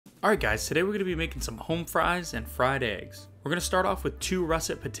Alright guys, today we're going to be making some home fries and fried eggs. We're going to start off with 2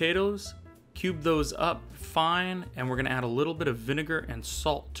 russet potatoes, cube those up fine, and we're going to add a little bit of vinegar and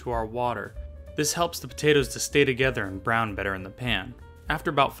salt to our water. This helps the potatoes to stay together and brown better in the pan. After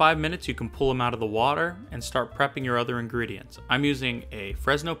about 5 minutes you can pull them out of the water and start prepping your other ingredients. I'm using a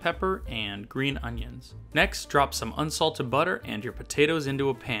Fresno pepper and green onions. Next, drop some unsalted butter and your potatoes into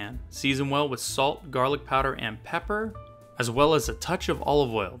a pan. Season well with salt, garlic powder, and pepper, as well as a touch of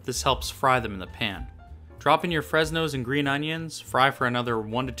olive oil. This helps fry them in the pan. Drop in your Fresnos and green onions, fry for another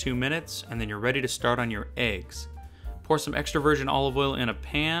 1 to 2 minutes, and then you're ready to start on your eggs. Pour some extra virgin olive oil in a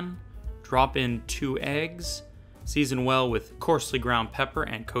pan, drop in 2 eggs, season well with coarsely ground pepper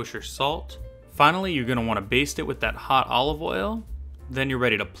and kosher salt. Finally, you're going to want to baste it with that hot olive oil. Then you're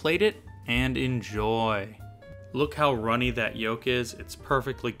ready to plate it and enjoy. Look how runny that yolk is. It's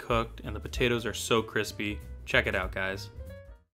perfectly cooked and the potatoes are so crispy. Check it out, guys.